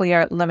need to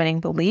clear limiting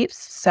beliefs.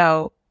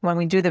 So when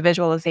we do the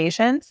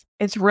visualizations,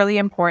 it's really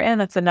important.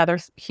 That's another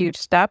huge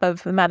step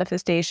of the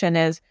manifestation,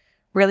 is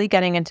really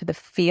getting into the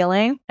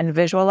feeling and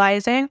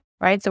visualizing,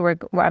 right? So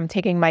I'm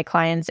taking my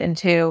clients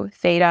into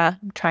theta,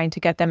 trying to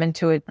get them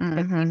into a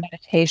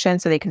meditation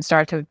so they can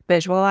start to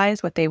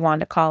visualize what they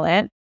want to call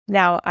in.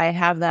 Now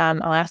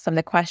I'll ask them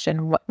the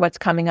question, what's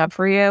coming up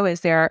for you? Is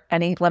there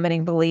any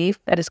limiting belief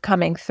that is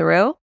coming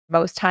through?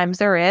 Most times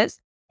there is.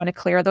 We want to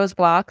clear those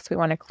blocks. We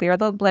want to clear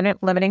the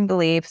limiting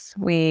beliefs.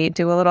 We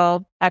do a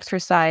little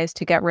exercise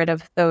to get rid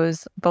of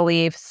those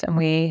beliefs and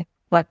we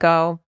let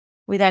go.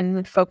 We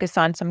then focus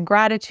on some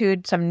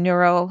gratitude, some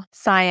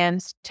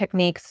neuroscience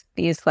techniques,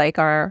 these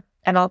our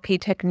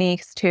NLP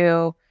techniques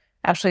to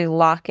actually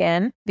lock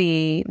in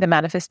the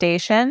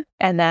manifestation,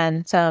 and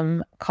then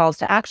some calls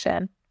to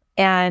action.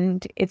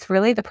 And it's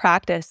really the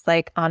practice.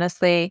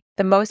 Honestly,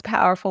 the most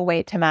powerful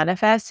way to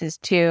manifest is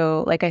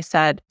to, like I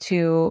said,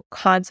 to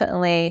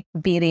constantly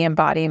be the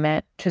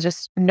embodiment, to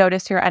just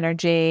notice your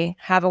energy,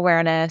 have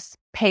awareness,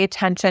 pay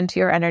attention to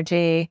your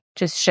energy,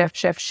 just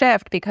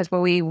shift, because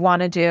what we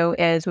want to do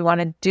is we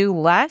want to do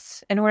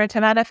less in order to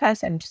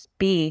manifest and just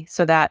be,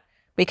 so that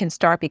we can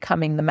start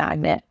becoming the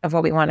magnet of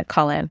what we want to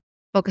call in.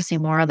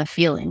 Focusing more on the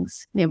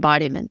feelings, the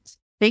embodiment.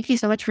 Thank you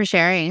so much for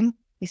sharing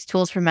these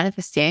tools for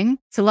manifesting.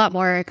 It's a lot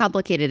more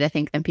complicated, I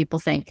think, than people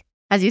think.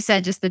 As you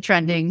said, just the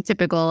trending,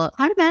 typical,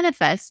 how to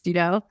manifest,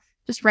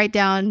 just write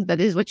down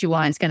that is what you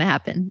want, it's going to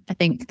happen. I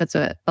think that's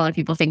what a lot of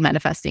people think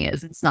manifesting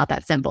is. It's not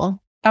that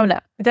simple. Oh, no,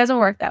 it doesn't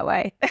work that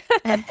way.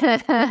 It's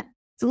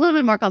a little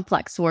bit more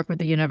complex to work with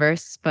the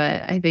universe,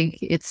 but I think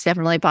it's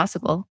definitely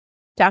possible.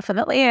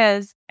 Definitely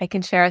is. I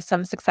can share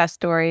some success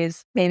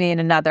stories, maybe in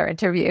another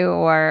interview,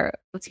 or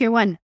let's hear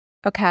one.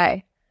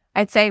 Okay.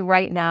 I'd say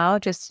right now,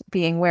 just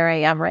being where I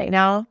am right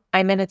now,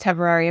 I'm in a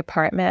temporary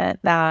apartment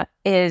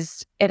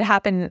it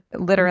happened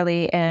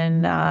literally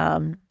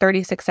in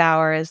 36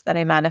 hours that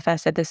I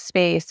manifested this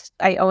space.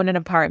 I own an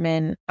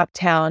apartment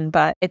uptown,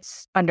 but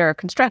it's under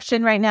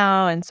construction right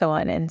now and so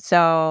on. And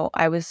so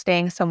I was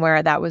staying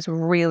somewhere that was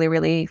really,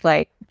 really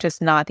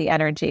just not the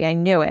energy. I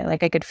knew it.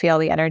 I could feel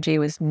the energy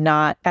was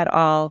not at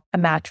all a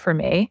match for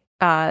me.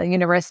 The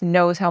universe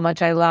knows how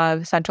much I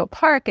love Central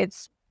Park.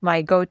 It's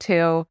my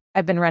go-to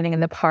I've been running in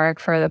the park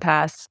for the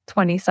past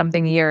 20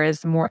 something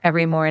years,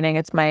 every morning.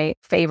 It's my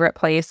favorite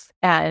place.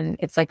 And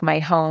it's like my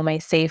home, my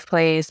safe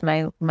place,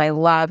 my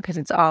love, because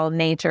it's all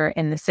nature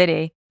in the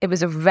city. It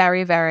was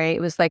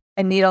it was like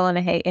a needle in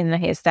the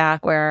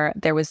haystack, where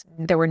there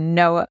were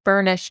no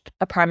furnished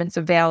apartments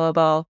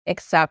available,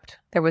 except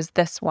there was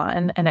this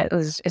one. And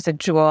it's a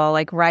jewel,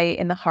 like right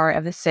in the heart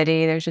of the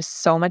city. There's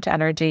just so much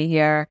energy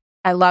here.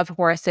 I love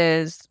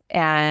horses,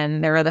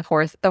 and there are the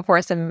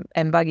horse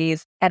and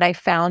buggies. And I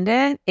found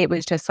it. It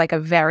was just like a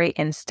very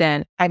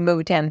instant. I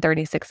moved in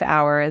 36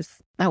 hours.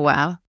 Oh,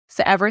 wow.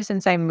 So ever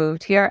since I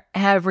moved here,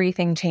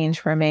 everything changed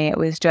for me. It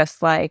was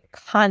just like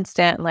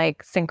constant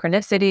like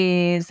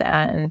synchronicities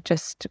and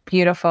just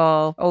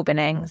beautiful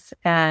openings.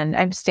 And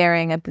I'm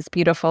staring at this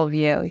beautiful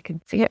view. You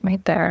can see it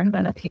right there. I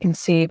don't know if you can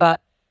see,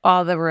 but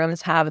all the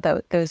rooms have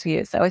those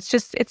views. So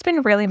it's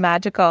been really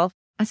magical.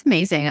 That's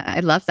amazing.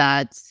 I love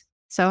that.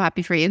 So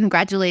happy for you.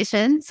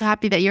 Congratulations. So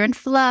happy that you're in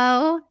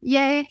flow.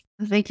 Yay.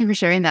 Thank you for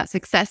sharing that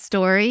success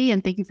story.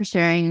 And thank you for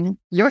sharing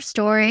your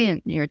story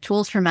and your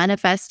tools for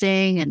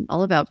manifesting and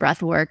all about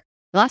breath work.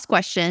 The last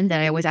question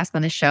that I always ask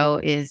on the show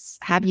is,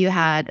 have you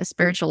had a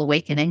spiritual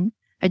awakening?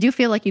 I do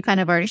feel like you kind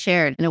of already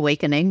shared an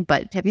awakening,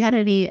 but have you had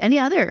any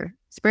other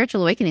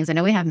spiritual awakenings? I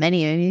know we have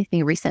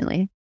anything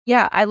recently.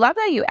 Yeah, I love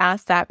that you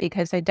asked that,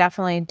 because I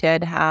definitely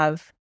did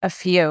have a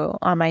few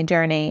on my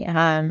journey.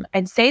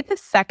 I'd say the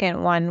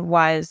second one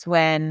was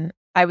when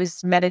I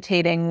was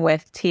meditating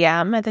with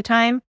TM at the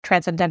time,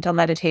 Transcendental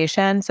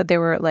Meditation. So they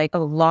were like a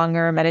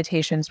longer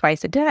meditation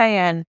twice a day.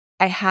 And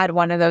I had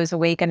one of those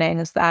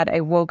awakenings that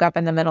I woke up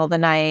in the middle of the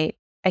night.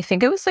 I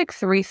think it was like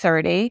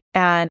 3:30,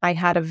 and I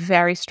had a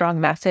very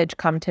strong message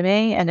come to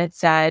me, and it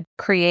said,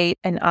 create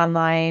an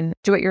online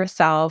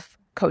do-it-yourself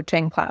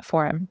coaching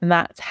platform. And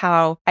that's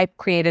how I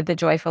created the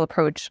Joyful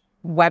Approach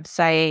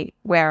website,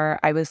 where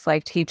I was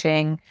like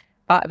teaching,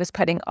 I was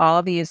putting all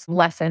of these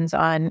lessons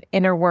on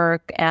inner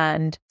work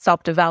and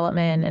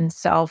self-development and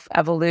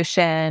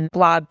self-evolution,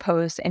 blog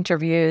posts,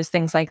 interviews,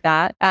 things like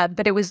that.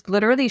 But it was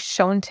literally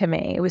shown to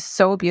me. It was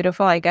so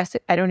beautiful. I guess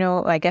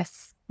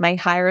my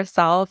higher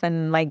self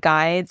and my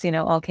guides,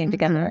 all came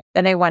together.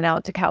 Then I went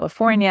out to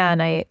California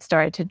and I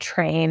started to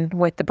train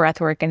with the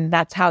breathwork, and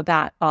that's how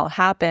that all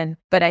happened.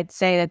 But I'd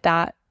say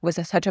that was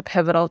such a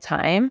pivotal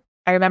time.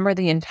 I remember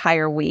the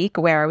entire week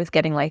where I was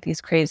getting like these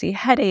crazy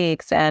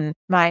headaches, and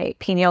my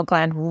pineal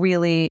gland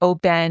really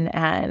open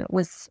and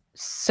was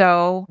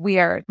so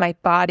weird. My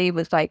body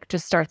was like,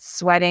 just starts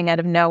sweating out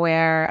of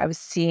nowhere. I was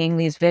seeing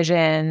these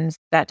visions.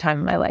 That time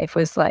in my life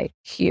was like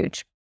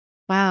huge.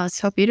 Wow,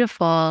 so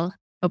beautiful.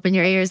 Open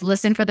your ears,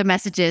 listen for the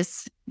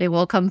messages. They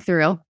will come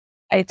through.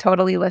 I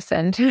totally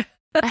listened.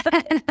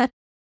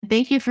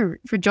 Thank you for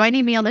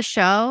joining me on the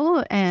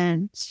show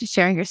and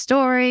sharing your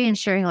story and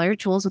sharing all your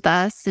tools with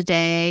us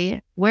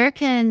today. Where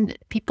can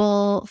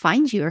people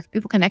find you, or if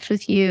people connect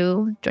with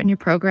you, join your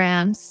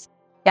programs?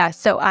 Yeah,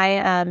 so I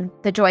am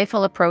The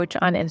Joyful Approach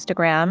on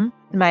Instagram.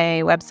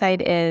 My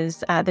website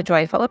is The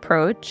Joyful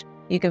Approach.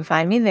 You can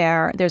find me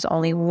there. There's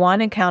only one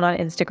account on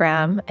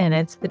Instagram, and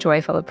it's The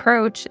Joyful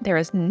Approach. There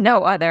is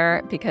no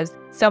other, because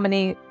so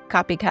many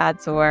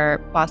copycats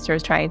or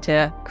imposters trying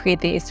to create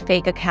these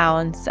fake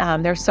accounts.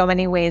 There's so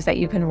many ways that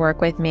you can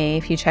work with me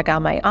if you check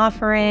out my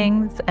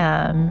offerings.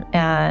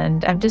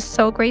 And I'm just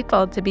so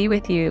grateful to be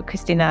with you,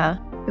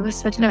 Christina. It was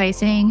such an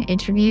amazing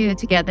interview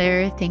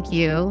together. Thank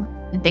you.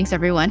 And thanks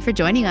everyone for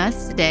joining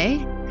us today.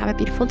 Have a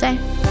beautiful day.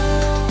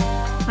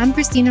 I'm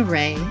Christina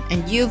Ray,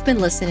 and you've been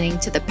listening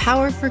to the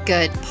Power for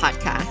Good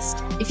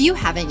podcast. If you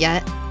haven't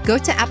yet, go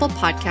to Apple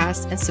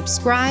Podcasts and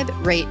subscribe,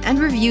 rate, and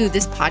review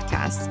this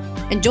podcast.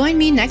 And join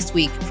me next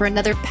week for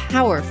another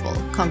powerful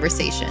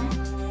conversation.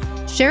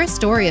 Share a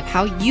story of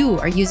how you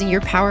are using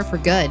your power for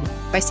good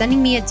by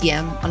sending me a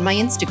DM on my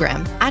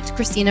Instagram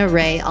 @Christina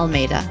Ray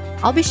Almeida.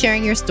 I'll be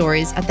sharing your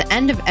stories at the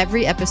end of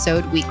every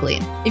episode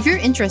weekly. If you're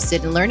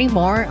interested in learning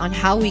more on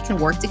how we can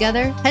work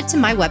together, head to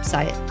my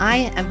website,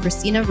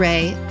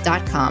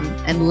 IamChristinaRay.com,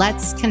 and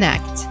let's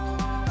connect.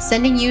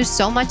 Sending you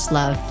so much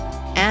love.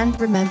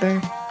 And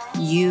remember,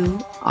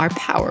 you are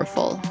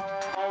powerful.